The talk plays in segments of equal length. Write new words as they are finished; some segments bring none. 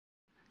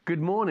Good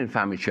morning,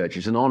 Family Church.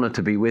 It's an honour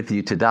to be with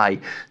you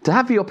today, to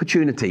have the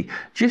opportunity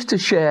just to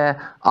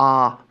share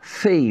our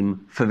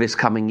theme for this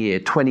coming year,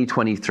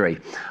 2023.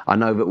 I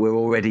know that we're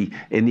already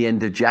in the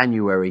end of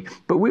January,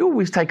 but we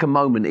always take a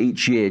moment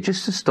each year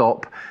just to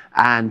stop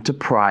and to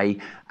pray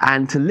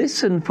and to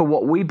listen for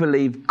what we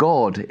believe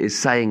God is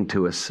saying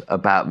to us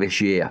about this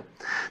year.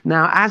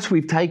 Now, as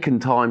we've taken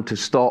time to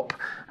stop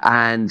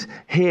and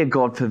hear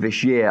God for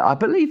this year, I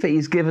believe that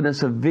He's given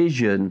us a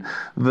vision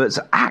that's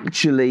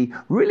actually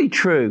really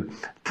true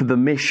to the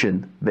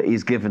mission that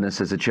He's given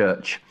us as a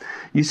church.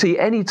 You see,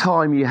 any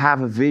time you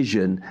have a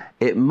vision,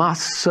 it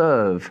must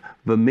serve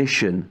the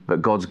mission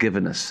that God's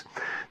given us.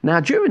 Now,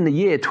 during the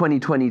year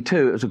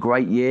 2022, it was a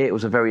great year. It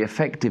was a very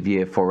effective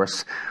year for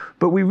us.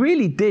 But we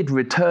really did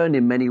return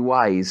in many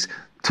ways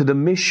to the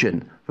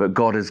mission that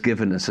God has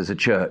given us as a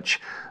church.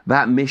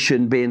 That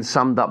mission being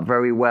summed up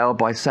very well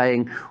by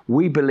saying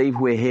we believe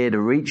we're here to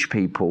reach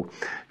people,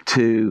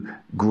 to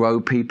grow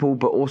people,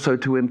 but also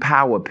to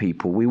empower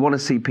people. We want to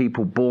see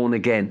people born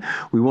again.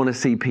 We want to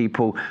see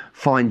people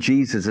find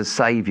Jesus as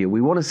Saviour.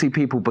 We want to see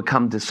people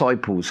become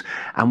disciples,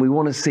 and we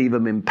want to see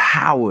them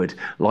empowered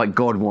like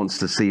God wants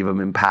to see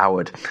them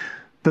empowered.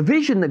 The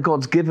vision that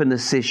God's given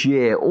us this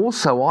year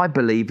also, I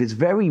believe, is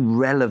very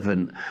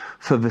relevant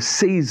for the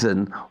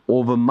season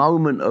or the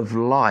moment of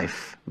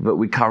life that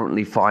we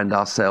currently find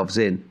ourselves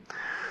in.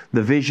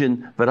 The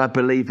vision that I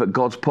believe that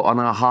God's put on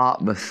our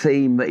heart, the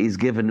theme that He's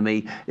given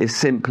me, is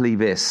simply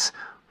this: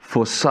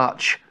 for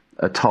such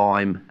a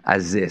time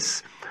as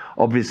this.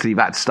 Obviously,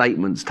 that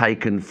statement's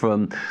taken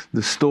from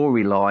the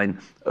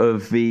storyline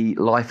of the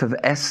life of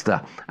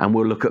Esther, and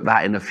we'll look at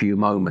that in a few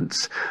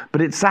moments.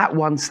 But it's that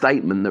one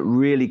statement that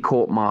really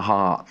caught my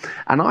heart,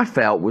 and I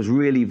felt was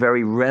really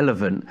very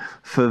relevant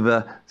for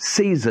the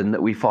season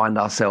that we find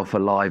ourselves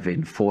alive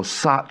in, for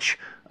such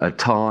a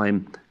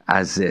time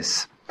as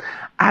this.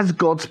 As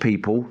God's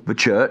people, the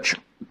church,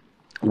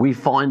 we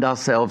find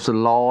ourselves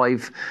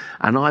alive,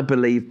 and I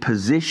believe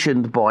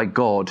positioned by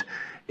God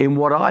in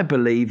what I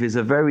believe is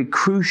a very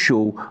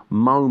crucial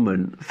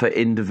moment for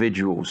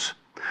individuals,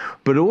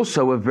 but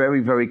also a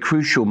very, very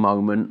crucial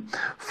moment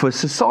for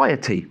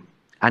society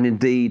and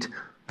indeed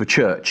the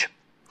church.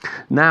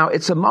 Now,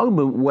 it's a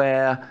moment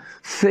where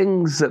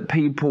things that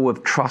people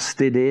have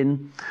trusted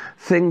in,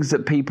 things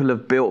that people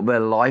have built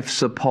their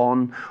lives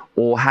upon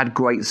or had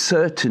great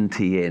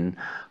certainty in,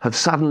 have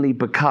suddenly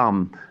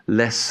become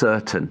less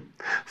certain.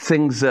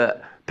 Things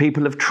that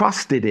people have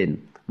trusted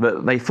in,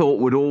 that they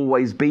thought would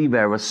always be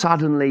there, are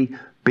suddenly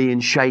being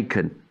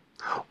shaken.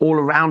 All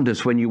around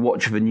us, when you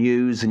watch the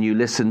news and you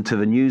listen to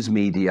the news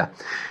media,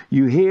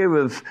 you hear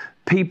of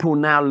people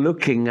now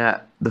looking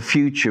at the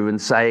future and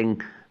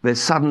saying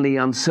there's suddenly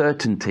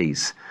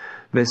uncertainties.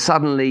 There's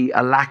suddenly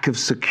a lack of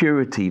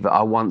security that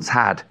I once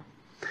had.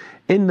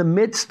 In the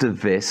midst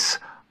of this,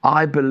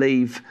 I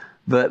believe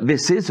that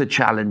this is a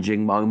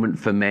challenging moment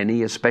for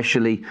many,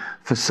 especially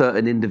for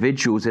certain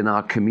individuals in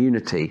our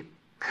community.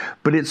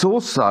 But it's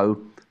also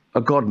a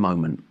God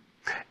moment.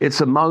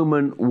 It's a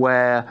moment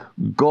where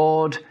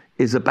God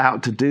is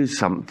about to do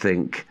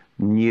something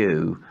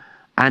new,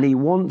 and He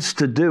wants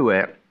to do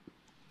it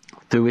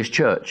through His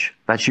church.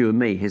 That's you and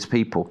me, His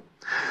people.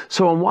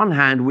 So on one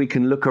hand, we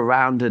can look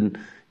around and,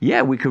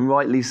 we can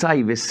rightly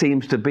say this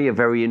seems to be a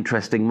very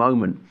interesting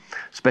moment,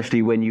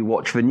 especially when you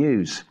watch the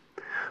news.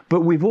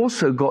 But we've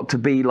also got to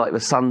be like the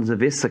sons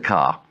of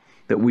Issachar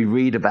that we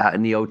read about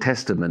in the Old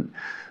Testament,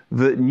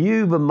 that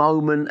knew the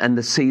moment and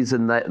the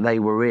season that they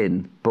were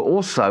in, but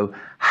also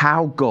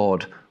how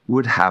God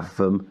would have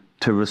them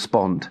to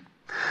respond.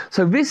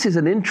 So this is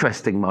an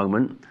interesting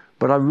moment,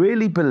 but I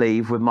really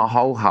believe with my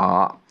whole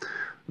heart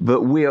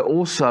that we are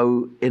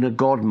also in a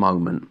God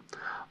moment,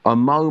 a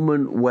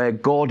moment where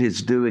God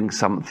is doing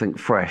something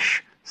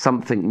fresh,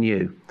 something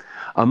new,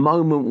 a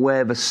moment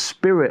where the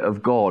Spirit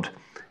of God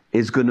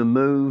is going to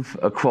move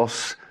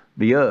across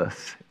the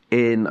earth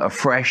in a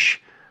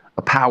fresh,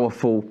 a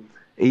powerful,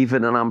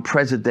 even an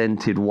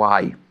unprecedented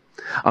way.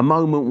 A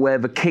moment where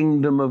the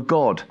kingdom of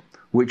God,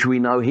 which we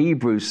know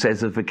Hebrews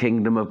says of the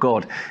kingdom of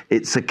God,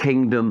 it's a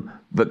kingdom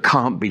that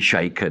can't be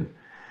shaken,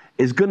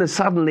 is going to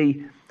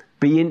suddenly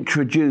be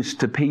introduced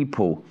to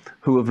people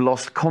who have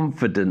lost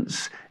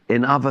confidence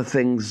in other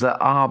things that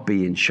are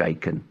being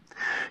shaken.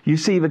 You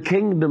see, the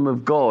kingdom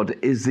of God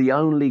is the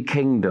only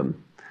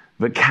kingdom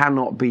that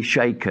cannot be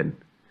shaken.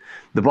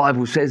 The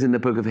Bible says in the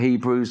book of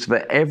Hebrews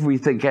that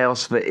everything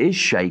else that is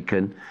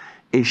shaken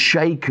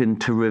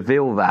to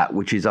reveal that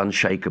which is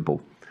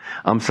unshakable.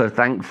 I'm so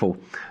thankful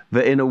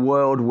that in a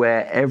world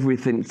where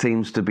everything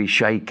seems to be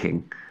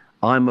shaking,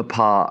 I'm a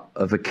part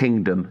of a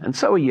kingdom, and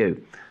so are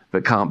you,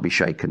 that can't be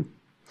shaken.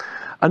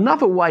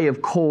 Another way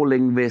of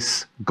calling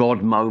this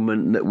God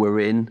moment that we're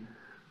in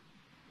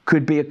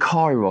could be a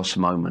Kairos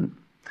moment.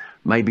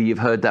 Maybe you've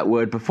heard that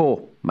word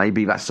before.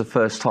 Maybe that's the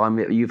first time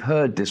that you've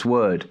heard this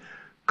word,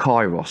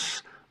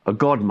 Kairos, a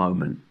God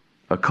moment,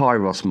 a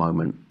Kairos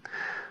moment.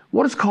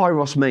 What does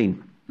Kairos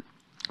mean?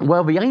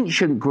 Well, the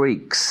ancient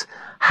Greeks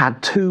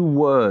had two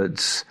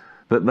words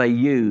that they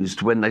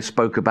used when they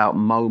spoke about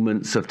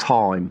moments of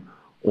time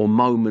or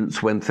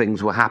moments when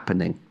things were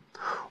happening.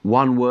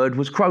 One word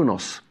was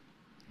chronos.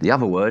 The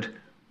other word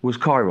was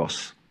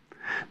kairos.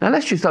 Now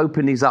let's just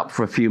open these up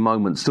for a few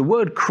moments. The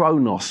word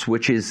chronos,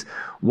 which is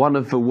one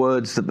of the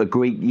words that the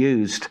Greek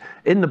used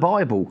in the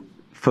Bible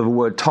for the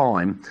word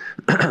time,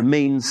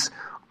 means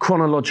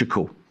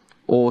chronological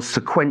or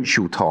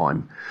sequential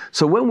time.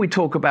 So when we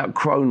talk about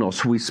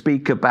chronos, we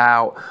speak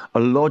about a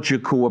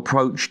logical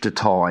approach to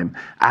time,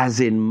 as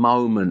in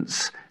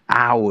moments,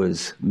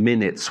 hours,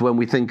 minutes. When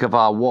we think of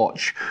our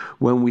watch,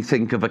 when we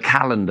think of a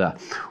calendar,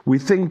 we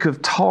think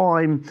of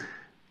time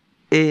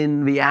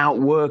in the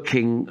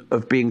outworking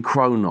of being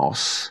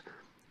chronos.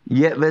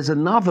 Yet there's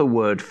another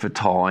word for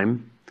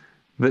time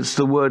that's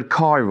the word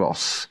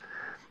kairos.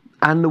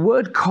 And the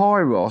word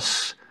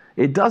kairos,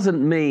 it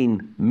doesn't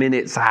mean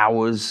minutes,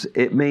 hours.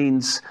 It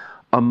means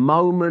a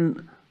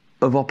moment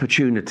of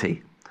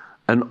opportunity,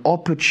 an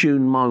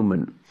opportune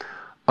moment,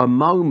 a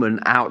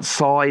moment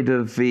outside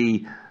of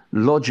the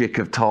logic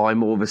of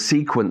time or the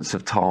sequence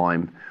of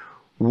time,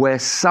 where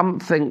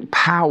something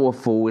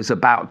powerful is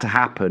about to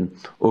happen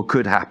or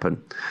could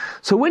happen.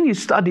 So when you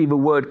study the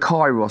word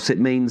kairos, it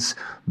means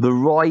the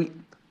right,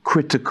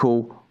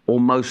 critical, or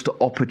most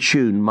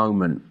opportune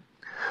moment.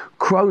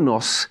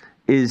 Chronos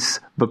is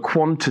the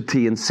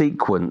quantity and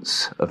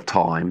sequence of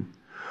time,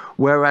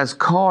 whereas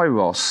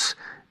kairos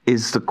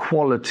is the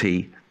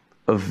quality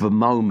of the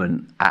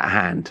moment at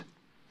hand.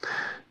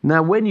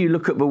 Now, when you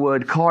look at the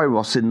word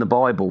kairos in the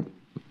Bible,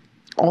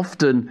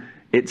 often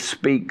it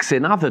speaks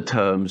in other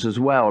terms as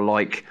well,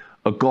 like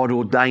a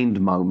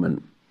God-ordained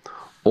moment,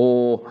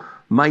 or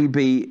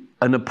maybe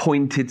an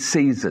appointed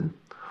season.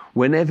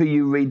 Whenever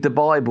you read the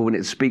Bible and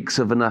it speaks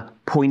of an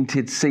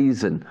appointed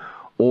season,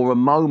 or a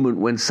moment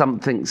when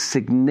something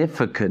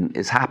significant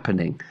is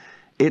happening,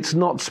 it's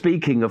not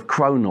speaking of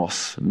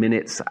chronos,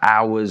 minutes,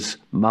 hours,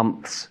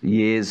 months,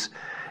 years.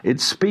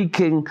 It's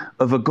speaking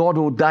of a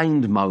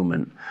God-ordained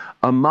moment,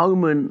 a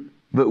moment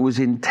that was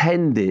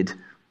intended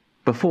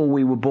before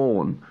we were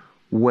born,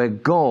 where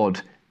God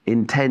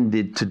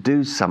intended to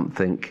do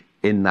something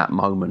in that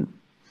moment.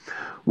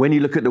 When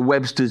you look at the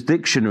Webster's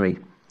Dictionary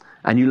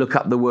and you look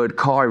up the word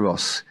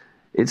kairos,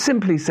 it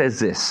simply says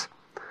this: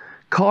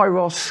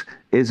 kairos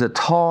is a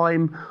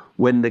time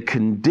when the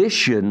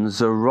conditions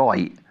are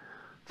right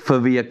for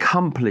the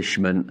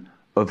accomplishment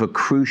of a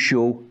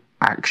crucial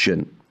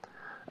action,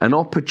 an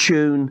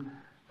opportune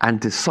and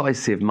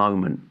decisive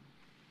moment.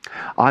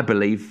 I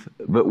believe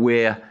that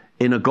we're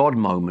in a God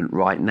moment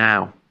right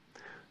now.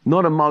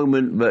 Not a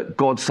moment that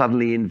God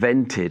suddenly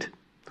invented,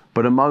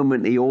 but a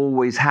moment he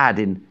always had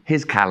in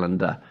his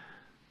calendar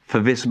for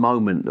this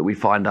moment that we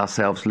find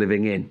ourselves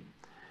living in.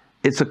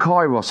 It's a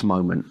kairos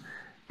moment.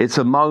 It's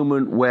a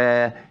moment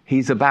where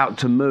he's about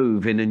to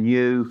move in a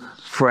new,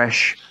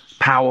 fresh,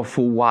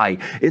 powerful way.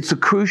 It's a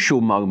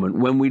crucial moment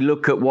when we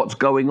look at what's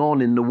going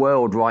on in the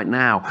world right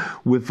now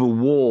with the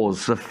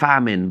wars, the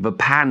famine, the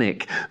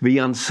panic, the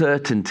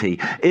uncertainty.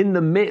 In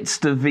the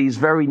midst of these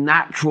very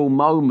natural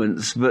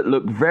moments that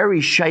look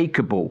very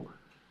shakeable,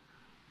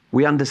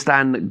 we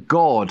understand that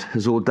God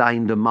has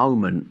ordained a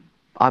moment.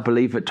 I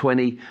believe that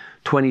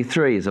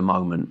 2023 is a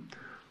moment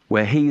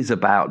where he's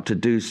about to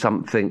do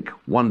something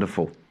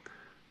wonderful,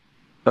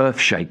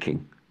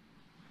 earth-shaking,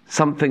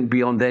 something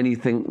beyond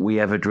anything we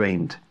ever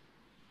dreamed.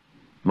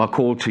 My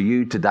call to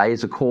you today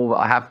is a call that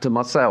I have to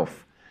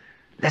myself.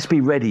 Let's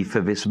be ready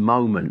for this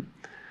moment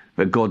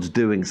that God's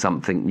doing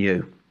something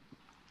new.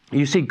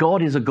 You see,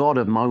 God is a God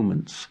of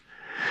moments.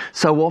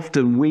 So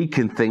often we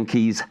can think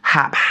he's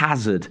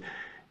haphazard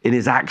in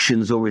his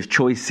actions or his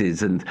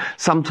choices, and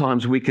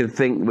sometimes we can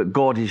think that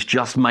God is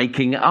just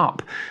making it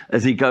up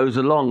as he goes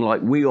along,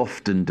 like we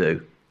often do.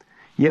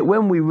 Yet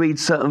when we read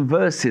certain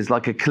verses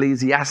like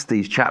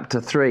Ecclesiastes chapter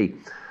 3,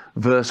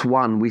 verse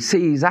 1, we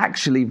see he's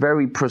actually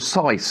very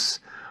precise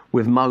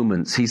with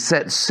moments. He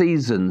sets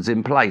seasons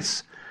in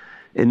place.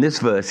 In this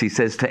verse, he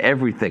says to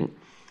everything,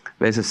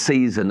 there's a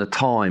season, a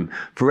time.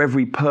 For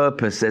every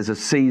purpose, there's a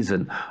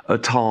season, a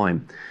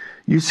time.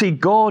 You see,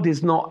 God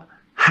is not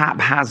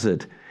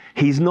haphazard.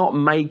 He's not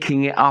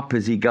making it up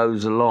as he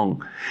goes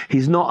along.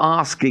 He's not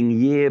asking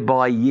year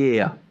by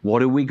year,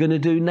 what are we going to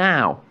do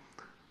now?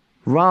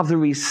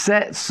 Rather, he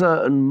sets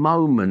certain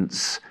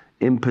moments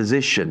in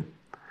position.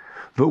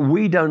 But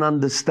we don't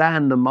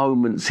understand the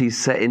moments he's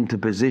set into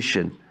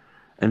position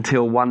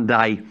until one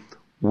day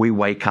we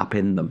wake up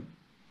in them.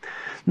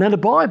 Now, the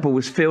Bible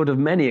is filled of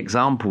many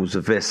examples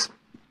of this,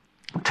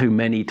 too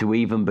many to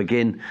even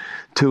begin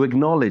to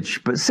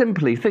acknowledge. But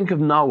simply think of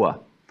Noah,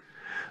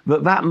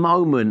 that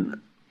moment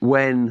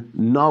when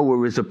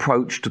Noah is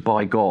approached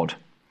by God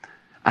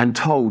and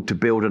told to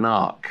build an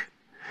ark.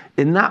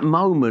 In that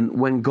moment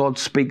when God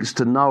speaks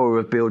to Noah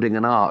of building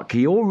an ark,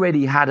 he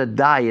already had a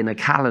day in a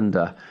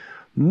calendar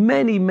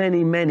many,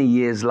 many, many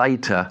years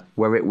later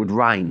where it would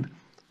rain.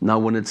 No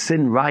one had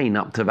seen rain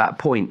up to that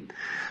point.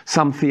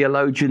 Some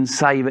theologians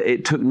say that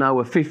it took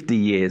Noah 50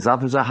 years,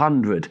 others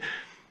 100.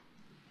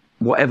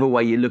 Whatever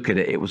way you look at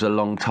it, it was a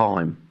long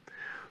time.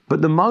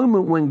 But the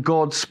moment when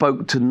God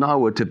spoke to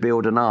Noah to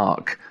build an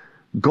ark,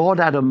 God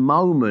had a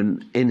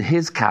moment in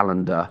his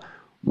calendar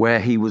where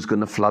he was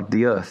going to flood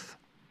the earth.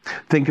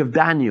 Think of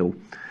Daniel.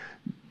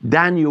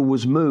 Daniel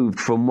was moved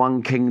from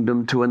one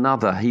kingdom to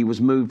another. He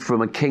was moved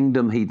from a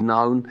kingdom he'd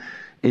known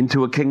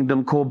into a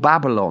kingdom called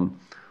Babylon.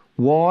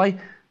 Why?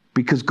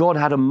 Because God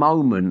had a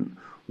moment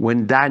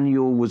when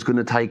Daniel was going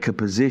to take a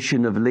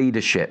position of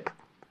leadership.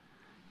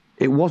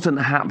 It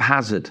wasn't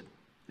haphazard.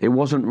 It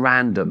wasn't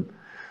random.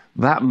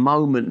 That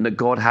moment that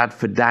God had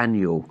for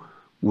Daniel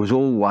was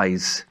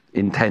always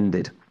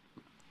intended.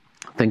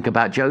 Think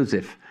about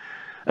Joseph.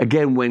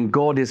 Again, when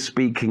God is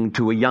speaking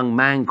to a young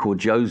man called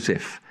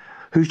Joseph,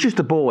 who's just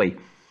a boy,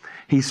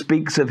 he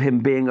speaks of him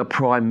being a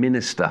prime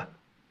minister.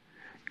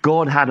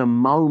 God had a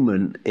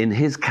moment in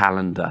his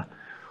calendar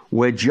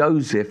where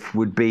Joseph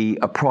would be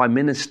a prime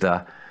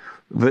minister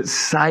that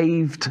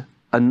saved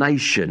a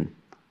nation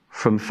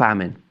from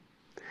famine.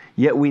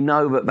 Yet we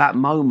know that that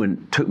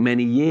moment took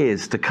many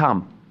years to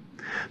come.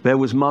 There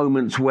was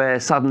moments where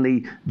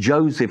suddenly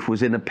Joseph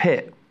was in a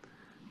pit,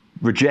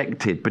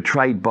 rejected,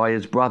 betrayed by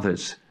his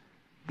brothers.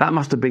 That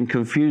must have been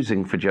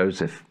confusing for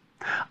Joseph.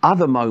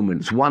 Other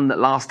moments, one that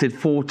lasted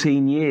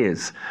 14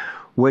 years,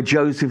 where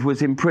Joseph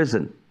was in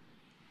prison.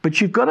 But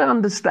you've got to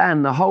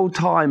understand the whole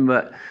time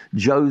that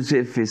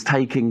Joseph is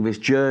taking this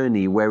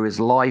journey where his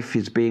life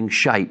is being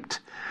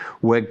shaped,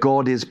 where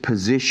God is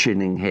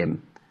positioning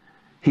him.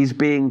 He's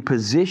being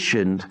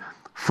positioned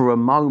for a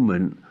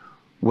moment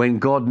when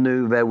God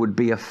knew there would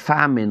be a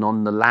famine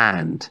on the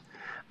land.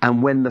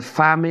 And when the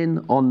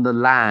famine on the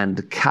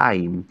land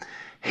came,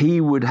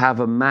 he would have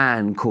a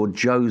man called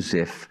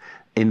Joseph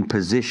in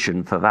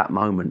position for that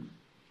moment.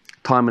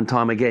 Time and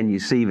time again, you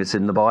see this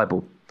in the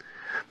Bible.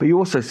 But you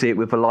also see it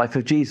with the life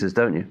of Jesus,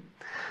 don't you?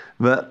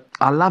 But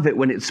I love it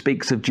when it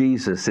speaks of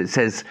Jesus. It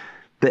says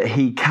that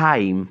he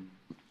came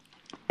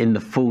in the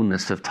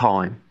fullness of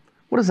time.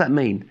 What does that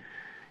mean?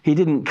 He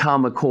didn't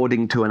come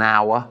according to an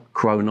hour,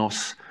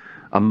 chronos,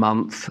 a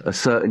month, a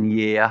certain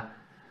year.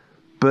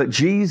 But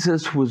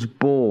Jesus was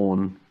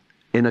born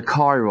in a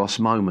kairos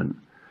moment,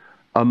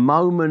 a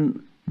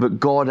moment that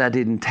God had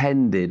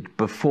intended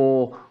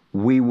before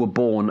we were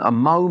born, a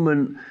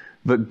moment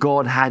that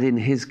God had in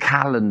his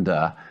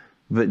calendar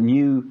that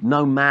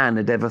no man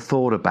had ever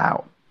thought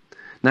about.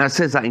 Now it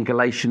says that in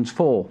Galatians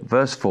 4,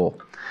 verse 4.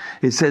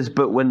 It says,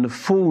 but when the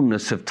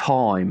fullness of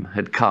time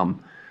had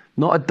come,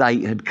 not a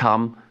date had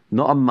come,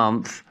 not a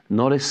month,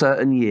 not a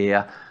certain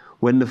year,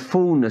 when the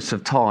fullness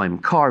of time,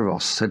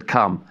 kairos, had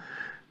come,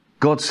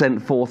 God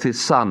sent forth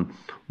his son,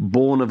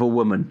 born of a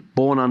woman,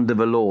 born under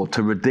the law,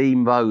 to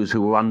redeem those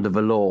who were under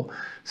the law,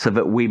 so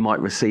that we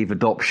might receive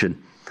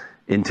adoption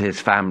into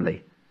his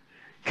family.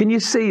 Can you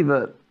see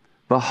that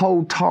the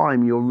whole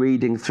time you're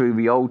reading through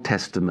the Old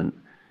Testament,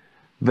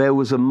 there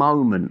was a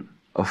moment,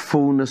 a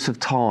fullness of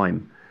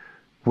time,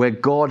 where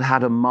God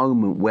had a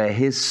moment where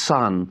his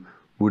son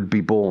would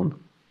be born?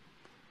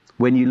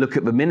 When you look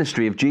at the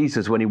ministry of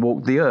Jesus when he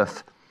walked the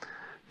earth,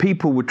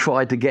 people would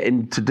try to get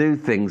him to do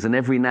things, and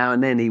every now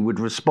and then he would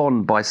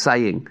respond by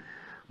saying,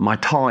 my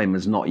time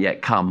has not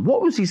yet come.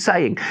 What was he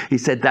saying? He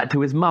said that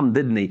to his mum,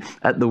 didn't he?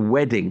 At the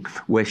wedding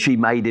where she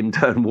made him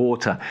turn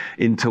water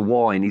into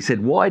wine. He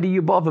said, why do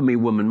you bother me,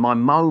 woman? My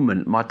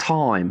moment, my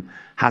time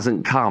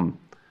hasn't come.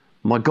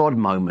 My God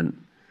moment,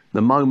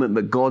 the moment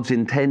that God's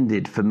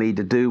intended for me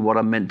to do what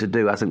I'm meant to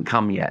do hasn't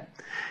come yet.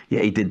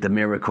 Yet he did the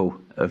miracle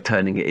of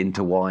turning it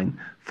into wine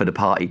for the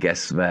party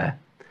guests there.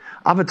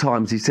 Other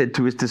times he said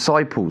to his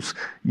disciples,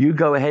 you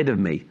go ahead of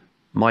me.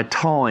 My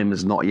time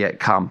has not yet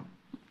come.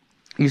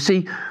 You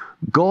see,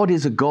 God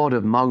is a God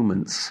of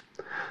moments.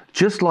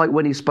 Just like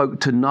when he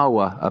spoke to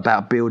Noah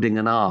about building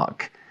an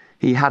ark,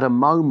 he had a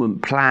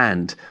moment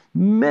planned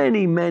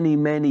many, many,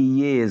 many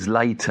years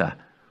later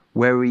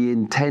where he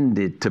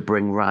intended to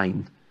bring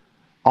rain.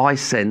 I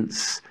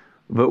sense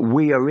that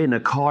we are in a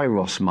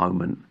kairos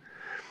moment.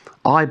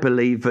 I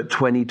believe that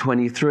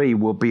 2023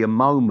 will be a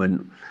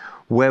moment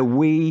where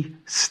we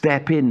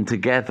step in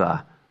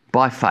together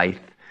by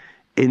faith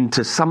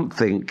into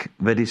something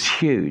that is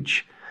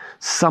huge,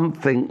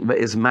 something that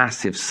is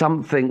massive,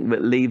 something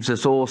that leaves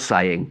us all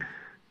saying,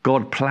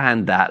 God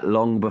planned that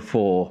long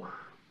before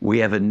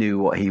we ever knew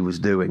what he was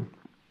doing.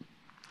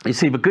 You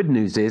see, the good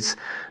news is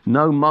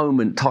no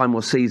moment, time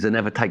or season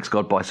ever takes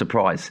God by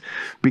surprise,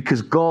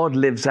 because God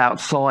lives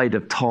outside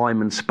of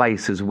time and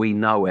space as we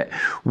know it.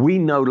 We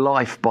know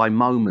life by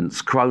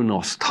moments,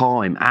 chronos,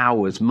 time,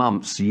 hours,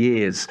 months,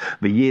 years,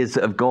 the years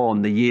that have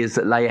gone, the years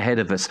that lay ahead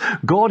of us.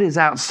 God is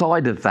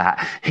outside of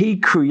that. He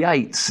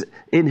creates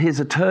in his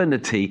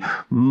eternity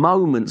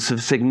moments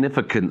of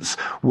significance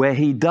where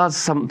he does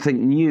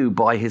something new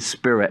by his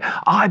Spirit.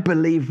 I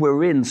believe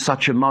we're in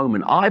such a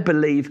moment. I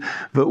believe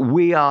that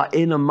we are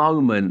in a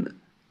moment,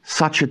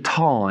 such a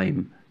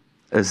time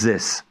as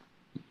this.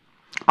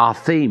 Our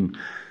theme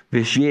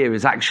this year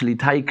is actually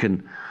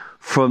taken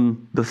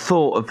from the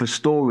thought of the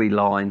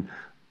storyline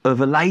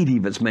of a lady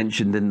that's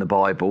mentioned in the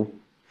Bible.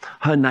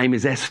 Her name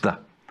is Esther.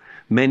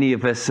 Many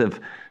of us have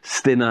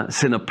seen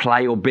a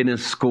play or been in a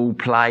school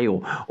play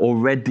or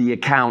read the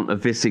account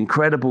of this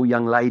incredible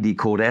young lady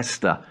called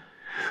Esther.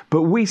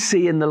 But we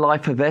see in the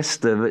life of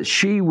Esther that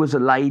she was a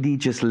lady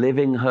just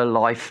living her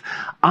life,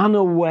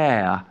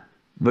 unaware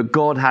that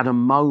God had a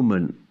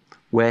moment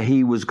where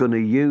he was going to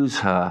use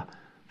her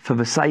for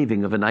the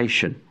saving of a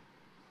nation.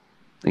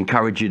 I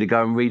encourage you to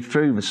go and read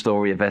through the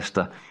story of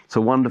Esther. It's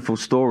a wonderful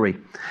story.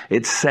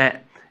 It's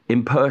set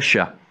in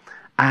Persia.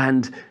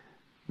 And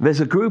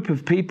there's a group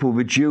of people,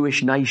 the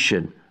Jewish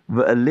nation,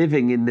 that are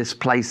living in this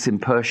place in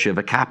Persia,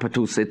 the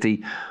capital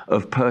city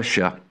of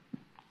Persia.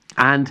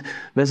 And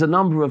there's a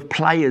number of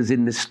players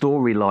in this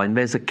storyline.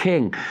 There's a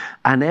king,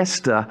 and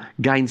Esther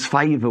gains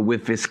favour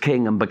with this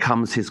king and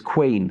becomes his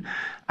queen.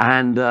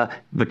 And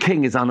the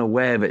king is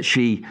unaware that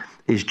she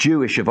is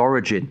Jewish of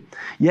origin.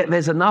 Yet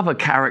there's another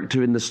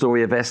character in the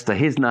story of Esther.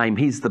 His name,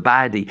 he's the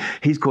baddie.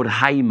 He's called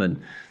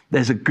Haman.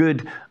 There's a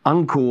good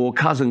uncle or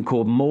cousin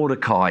called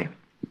Mordecai.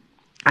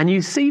 And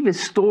you see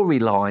this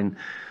storyline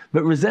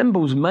that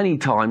resembles many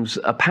times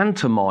a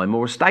pantomime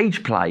or a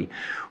stage play,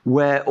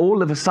 where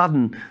all of a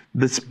sudden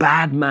this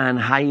bad man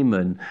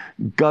Haman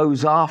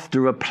goes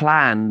after a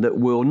plan that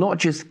will not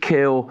just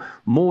kill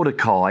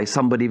Mordecai,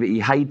 somebody that he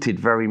hated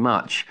very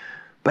much,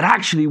 but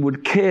actually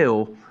would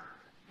kill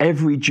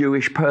every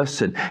Jewish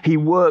person. He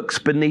works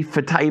beneath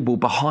the table,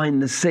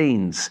 behind the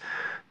scenes,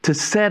 to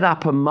set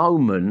up a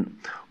moment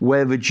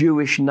where the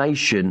Jewish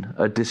nation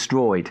are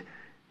destroyed.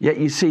 Yet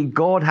you see,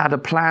 God had a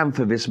plan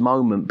for this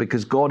moment,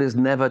 because God is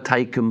never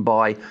taken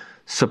by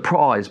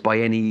surprise by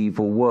any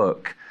evil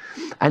work.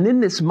 And in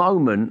this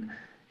moment,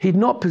 he'd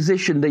not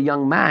positioned a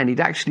young man,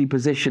 he'd actually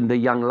positioned a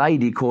young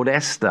lady called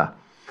Esther.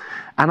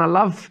 And I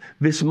love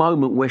this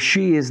moment where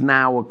she is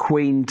now a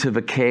queen to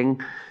the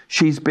king.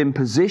 She's been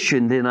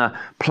positioned in a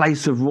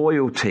place of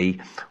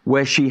royalty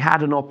where she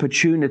had an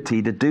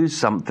opportunity to do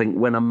something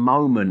when a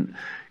moment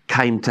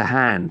came to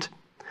hand.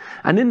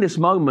 And in this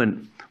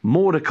moment,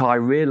 Mordecai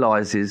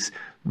realizes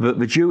that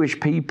the Jewish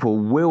people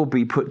will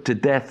be put to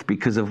death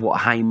because of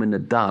what Haman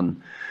had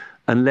done,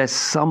 unless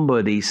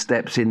somebody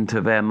steps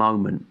into their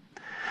moment.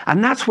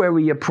 And that's where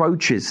he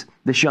approaches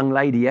this young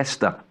lady,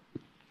 Esther.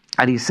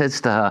 And he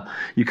says to her,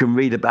 you can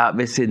read about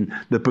this in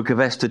the book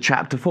of Esther,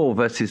 chapter 4,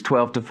 verses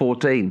 12 to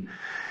 14.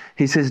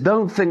 He says,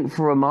 don't think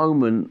for a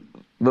moment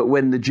that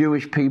when the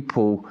Jewish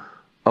people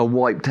are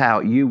wiped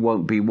out, you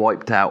won't be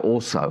wiped out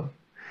also.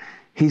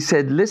 He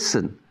said,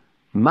 listen,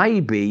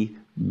 maybe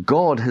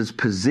God has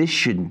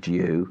positioned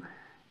you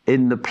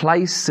in the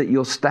place that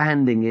you're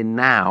standing in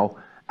now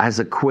as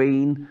a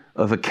queen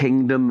of a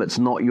kingdom that's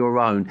not your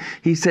own.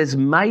 He says,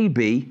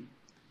 maybe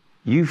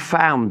you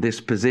found this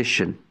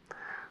position.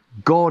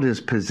 God has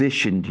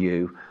positioned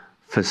you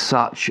for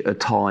such a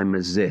time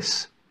as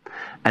this.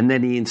 And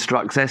then he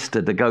instructs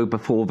Esther to go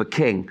before the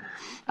king.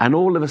 And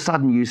all of a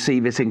sudden you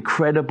see this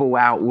incredible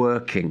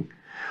outworking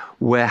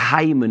where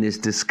Haman is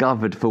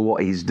discovered for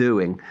what he's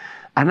doing.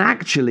 And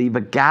actually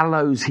the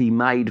gallows he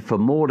made for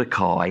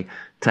Mordecai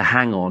to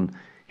hang on,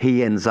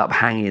 he ends up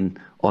hanging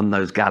on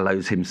those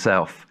gallows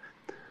himself.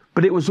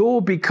 But it was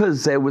all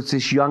because there was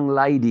this young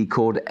lady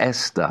called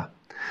Esther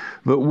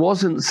that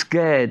wasn't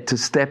scared to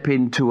step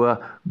into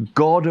a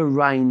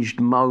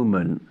God-arranged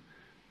moment,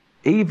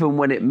 even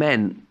when it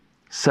meant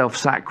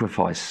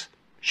self-sacrifice.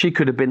 She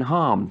could have been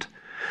harmed,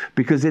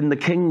 because in the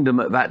kingdom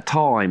at that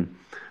time,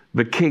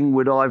 the king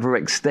would either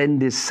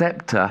extend his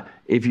scepter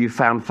if you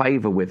found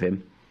favor with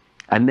him,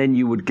 and then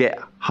you would get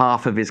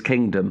half of his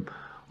kingdom,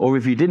 or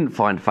if you didn't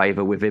find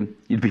favor with him,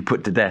 you'd be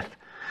put to death.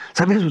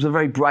 So this was a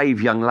very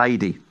brave young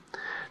lady.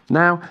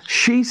 Now,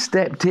 she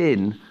stepped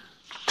in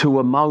to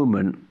a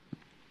moment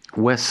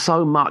where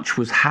so much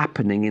was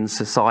happening in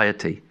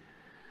society.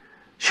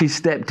 She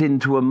stepped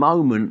into a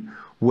moment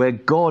where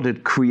God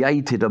had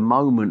created a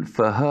moment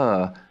for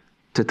her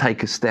to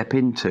take a step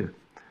into.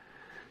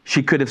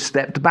 She could have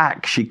stepped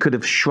back. She could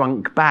have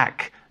shrunk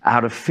back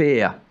out of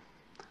fear,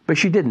 but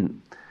she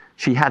didn't.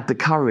 She had the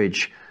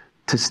courage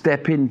to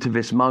step into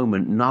this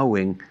moment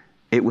knowing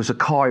it was a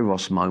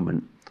Kairos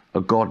moment,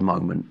 a God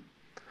moment.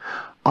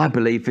 I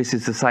believe this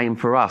is the same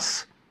for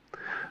us.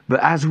 But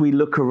as we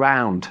look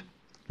around,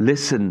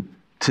 listen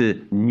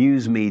to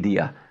news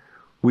media,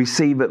 we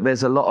see that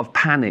there's a lot of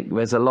panic,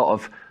 there's a lot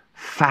of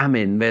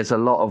famine, there's a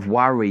lot of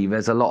worry,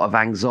 there's a lot of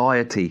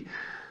anxiety.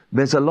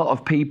 There's a lot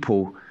of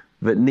people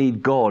that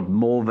need God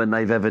more than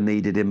they've ever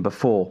needed him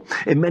before.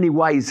 In many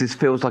ways, this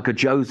feels like a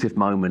Joseph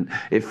moment.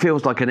 It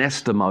feels like an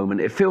Esther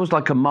moment. It feels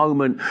like a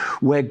moment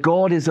where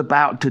God is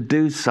about to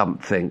do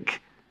something,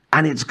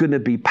 and it's going to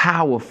be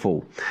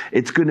powerful.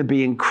 It's going to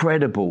be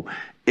incredible.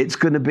 It's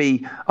going to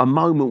be a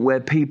moment where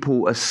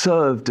people are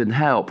served and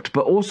helped,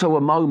 but also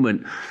a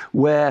moment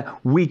where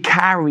we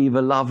carry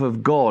the love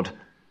of God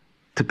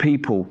to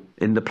people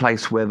in the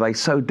place where they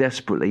so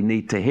desperately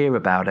need to hear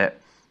about it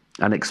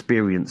and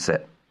experience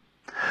it.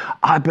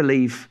 I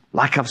believe,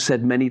 like I've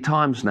said many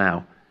times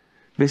now,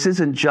 this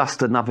isn't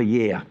just another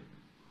year.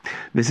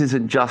 This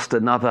isn't just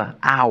another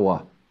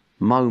hour,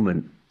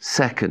 moment,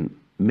 second,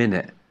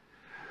 minute.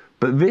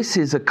 But this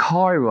is a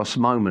Kairos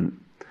moment,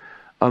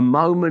 a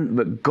moment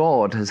that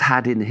God has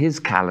had in his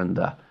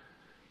calendar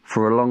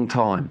for a long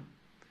time.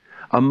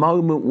 A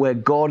moment where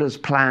God has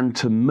planned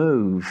to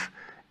move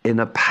in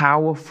a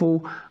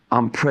powerful,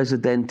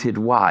 unprecedented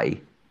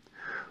way,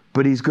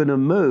 but he's going to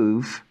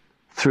move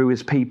through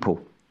his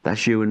people.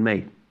 That's you and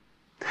me.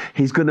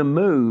 He's going to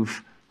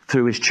move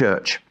through his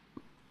church.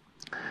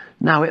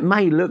 Now, it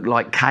may look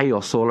like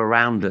chaos all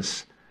around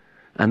us,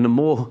 and the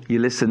more you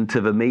listen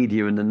to the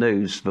media and the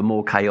news, the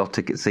more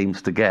chaotic it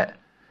seems to get.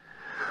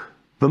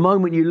 The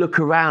moment you look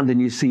around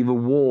and you see the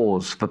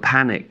wars, the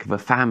panic, the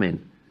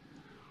famine,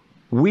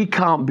 we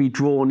can't be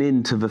drawn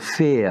into the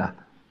fear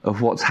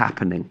of what's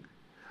happening.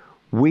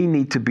 We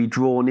need to be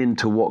drawn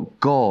into what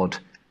God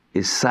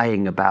is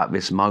saying about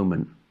this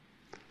moment.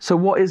 So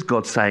what is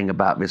God saying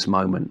about this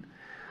moment?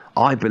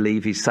 I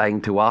believe he's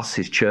saying to us,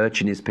 his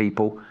church and his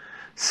people,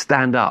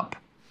 stand up.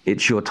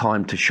 It's your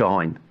time to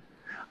shine.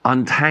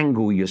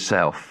 Untangle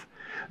yourself.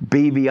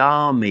 Be the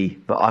army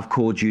that I've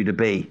called you to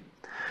be.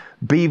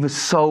 Be the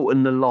salt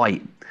and the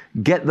light.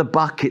 Get the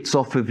buckets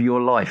off of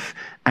your life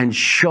and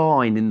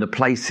shine in the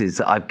places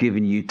that I've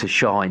given you to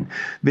shine.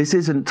 This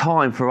isn't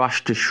time for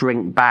us to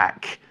shrink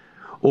back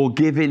or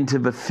give into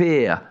the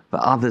fear that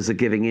others are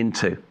giving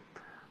into.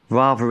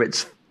 Rather,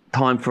 it's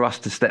time for us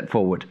to step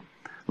forward,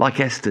 like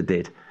Esther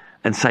did,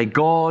 and say,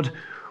 God,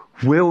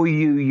 will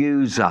you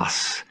use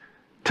us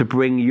to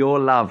bring your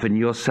love and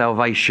your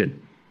salvation?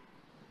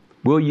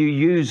 Will you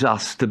use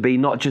us to be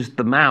not just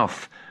the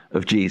mouth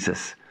of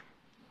Jesus,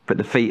 but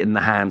the feet and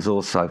the hands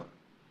also?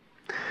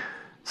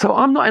 So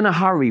I'm not in a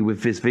hurry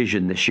with this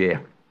vision this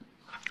year.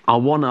 I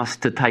want us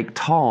to take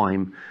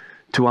time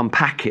to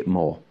unpack it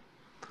more.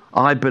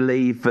 I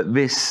believe that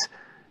this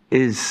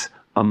is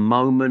a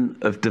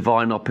moment of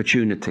divine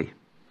opportunity.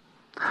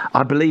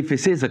 I believe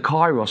this is a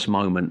Kairos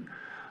moment,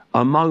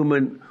 a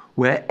moment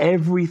where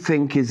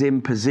everything is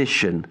in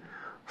position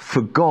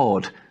for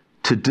God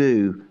to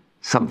do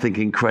something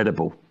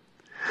incredible.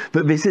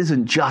 But this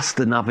isn't just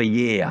another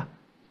year,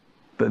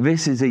 but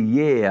this is a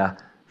year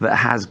that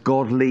has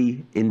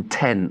godly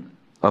intent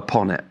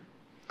upon it.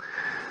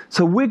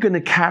 So we're going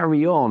to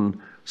carry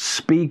on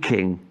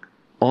speaking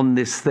on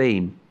this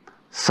theme,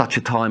 such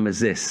a time as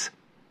this.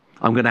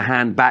 I'm going to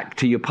hand back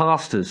to your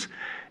pastors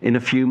in a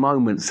few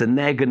moments, and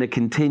they're going to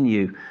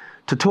continue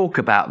to talk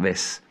about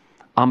this,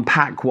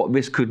 unpack what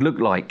this could look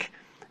like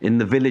in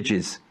the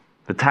villages,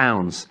 the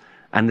towns,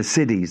 and the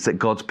cities that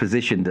God's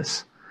positioned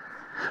us.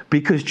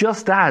 Because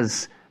just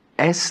as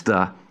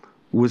Esther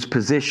was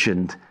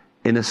positioned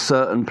in a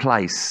certain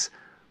place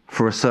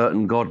for a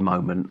certain God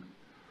moment,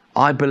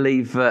 I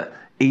believe that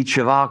each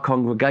of our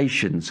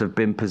congregations have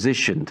been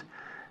positioned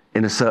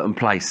in a certain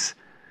place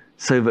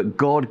so that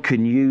God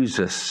can use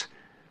us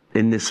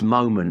in this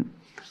moment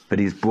that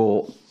he's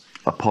brought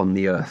upon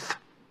the earth.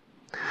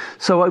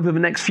 So over the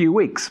next few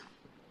weeks,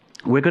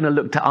 we're going to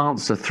look to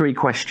answer 3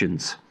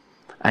 questions,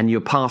 and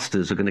your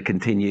pastors are going to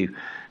continue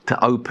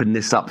to open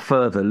this up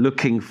further,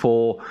 looking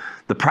for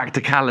the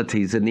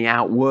practicalities and the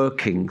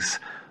outworkings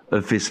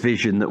of this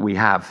vision that we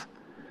have.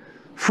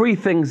 3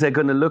 things they're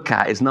going to look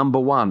at is, number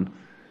 1,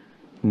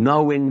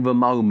 knowing the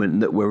moment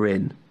that we're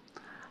in.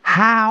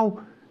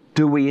 How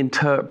do we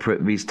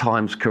interpret these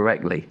times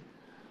correctly?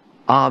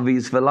 Are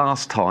these the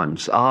last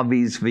times? Are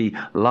these the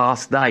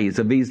last days?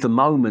 Are these the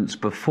moments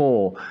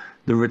before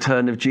the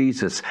return of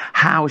Jesus?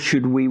 How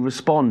should we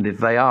respond if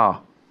they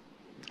are?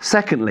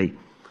 Secondly,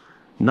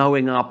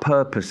 knowing our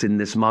purpose in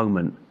this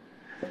moment.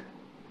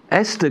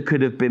 Esther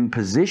could have been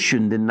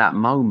positioned in that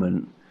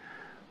moment,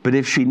 but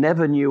if she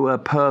never knew her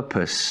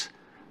purpose,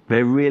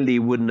 there really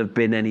wouldn't have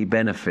been any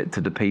benefit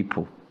to the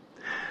people.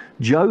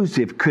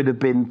 Joseph could have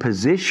been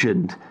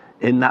positioned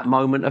in that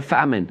moment of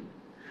famine,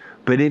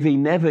 but if he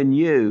never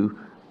knew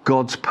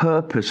God's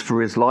purpose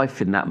for his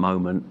life in that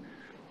moment,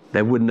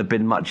 there wouldn't have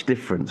been much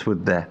difference,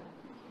 would there?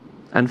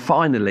 And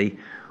finally,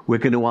 we're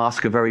going to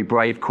ask a very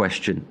brave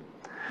question.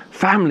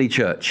 Family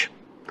church,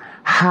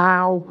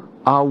 how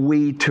are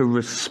we to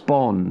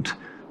respond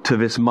to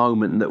this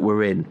moment that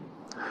we're in?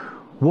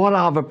 What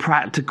are the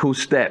practical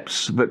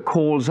steps that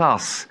cause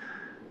us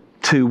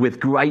to, with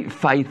great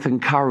faith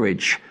and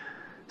courage,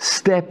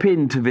 step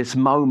into this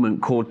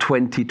moment called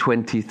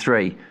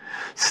 2023?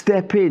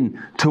 Step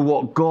in to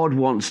what God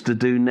wants to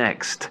do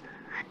next.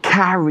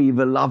 Carry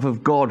the love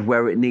of God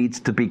where it needs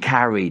to be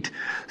carried.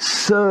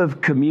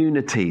 Serve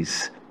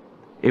communities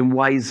in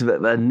ways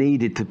that are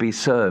needed to be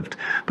served.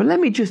 But let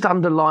me just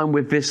underline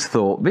with this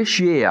thought. This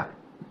year,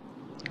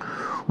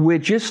 we're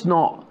just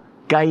not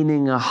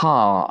gaining a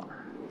heart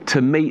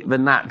to meet the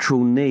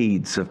natural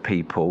needs of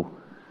people,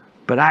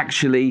 but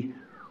actually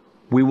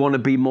we want to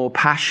be more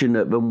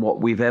passionate than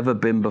what we've ever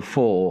been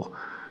before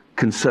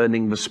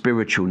concerning the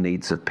spiritual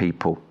needs of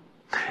people.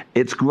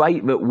 It's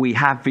great that we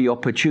have the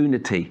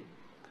opportunity,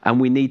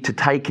 and we need to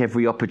take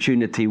every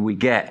opportunity we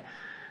get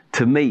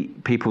to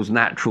meet people's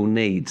natural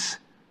needs.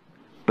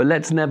 But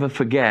let's never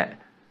forget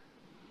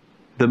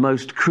the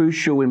most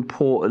crucial,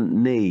 important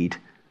need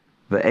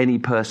that any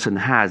person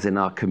has in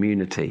our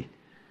community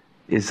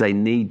is they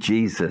need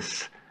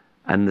Jesus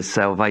and the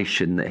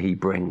salvation that he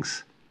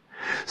brings.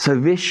 So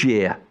this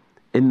year,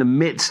 in the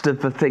midst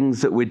of the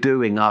things that we're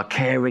doing, our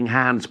Caring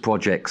Hands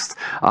projects,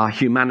 our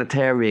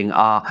humanitarian,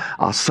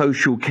 our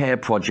social care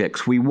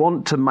projects, we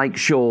want to make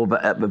sure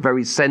that at the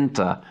very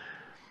centre,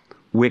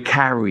 we're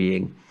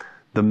carrying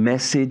the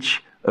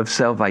message of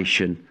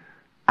salvation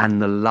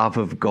and the love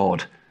of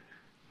God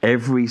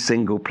every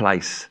single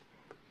place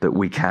that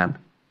we can.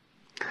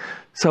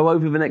 So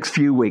over the next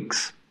few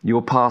weeks,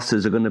 your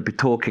pastors are going to be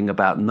talking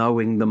about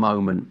knowing the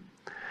moment,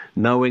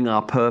 knowing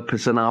our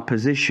purpose and our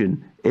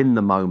position in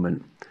the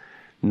moment,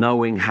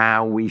 knowing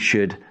how we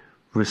should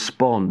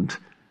respond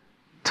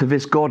to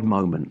this God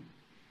moment,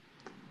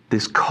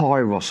 this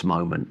Kairos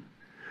moment,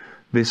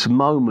 this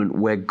moment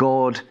where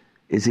God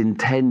is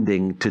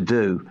intending to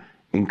do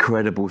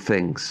incredible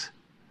things.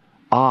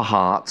 Our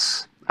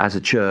hearts as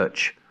a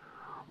church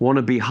want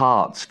to be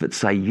hearts that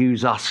say,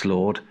 use us,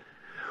 Lord.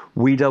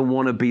 We don't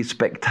want to be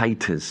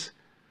spectators.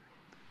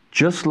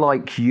 Just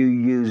like you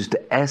used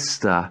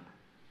Esther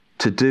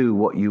to do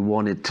what you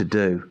wanted to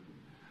do.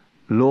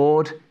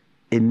 Lord,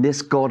 in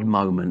this God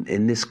moment,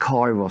 in this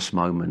Kairos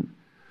moment,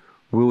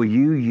 will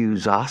you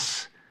use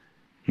us,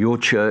 your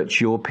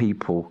church, your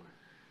people,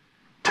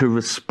 to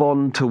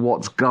respond to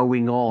what's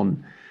going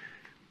on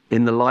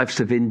in the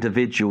lives of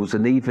individuals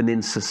and even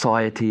in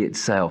society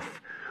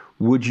itself?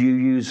 Would you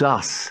use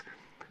us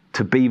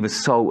to be the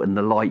salt and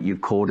the light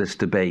you've called us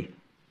to be?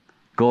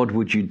 God,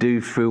 would you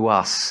do through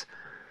us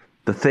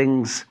the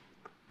things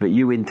that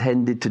you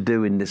intended to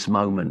do in this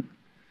moment,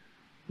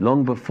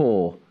 long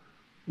before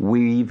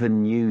we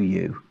even knew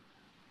you,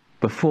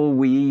 before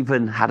we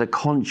even had a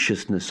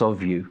consciousness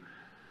of you?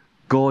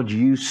 God,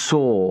 you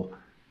saw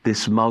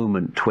this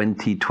moment,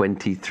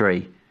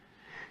 2023.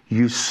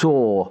 You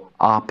saw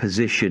our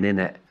position in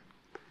it.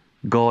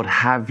 God,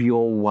 have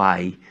your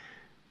way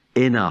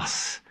in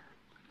us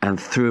and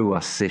through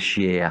us this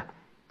year,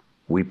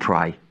 we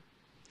pray.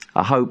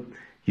 I hope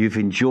you've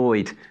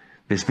enjoyed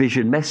this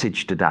vision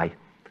message today.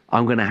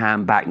 I'm going to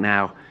hand back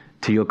now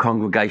to your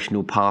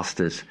congregational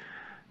pastors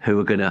who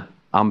are going to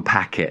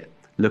unpack it,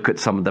 look at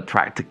some of the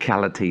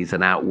practicalities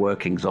and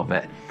outworkings of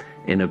it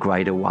in a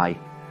greater way.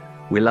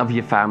 We love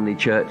you, family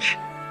church.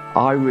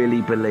 I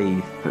really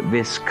believe that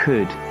this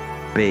could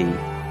be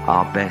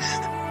our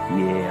best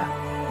year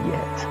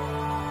yet.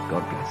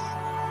 God bless.